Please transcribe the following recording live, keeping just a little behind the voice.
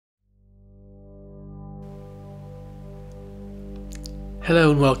Hello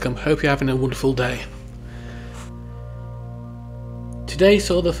and welcome, hope you're having a wonderful day. Today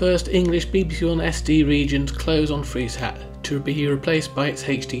saw the first English BBC One SD regions close on Freesat to be replaced by its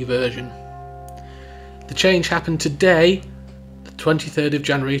HD version. The change happened today, the 23rd of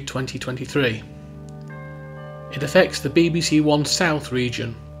January 2023. It affects the BBC One South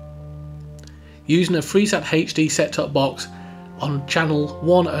region. Using a Freesat HD set-top box on channel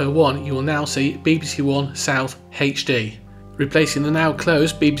 101 you will now see BBC One South HD, replacing the now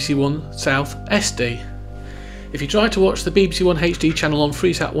closed BBC One South SD. If you try to watch the BBC One HD channel on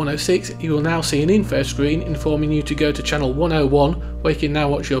Freesat 106 you will now see an info screen informing you to go to channel 101 where you can now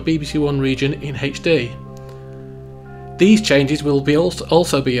watch your BBC One region in HD. These changes will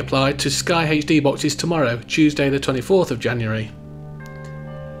also be applied to Sky+hd boxes tomorrow, Tuesday the 24th of January.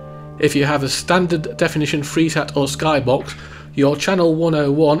 If you have a standard definition Freesat or Sky box, your channel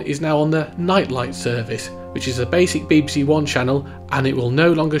 101 is now on the Nightlight service, which is a basic BBC One channel, and it will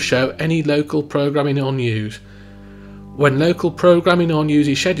no longer show any local programming or news. When local programming or news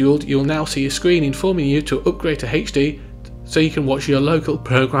is scheduled, you'll now see a screen informing you to upgrade to HD so you can watch your local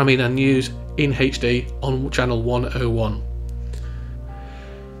programming and news in HD on channel 101.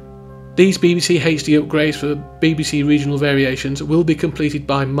 These BBC HD upgrades for BBC regional variations will be completed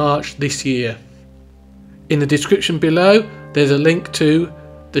by March this year. In the description below there's a link to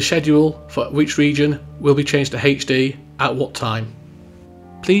the schedule for which region will be changed to HD at what time.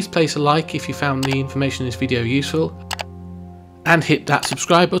 Please place a like if you found the information in this video useful, and hit that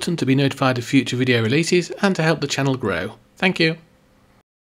subscribe button to be notified of future video releases and to help the channel grow. Thank you.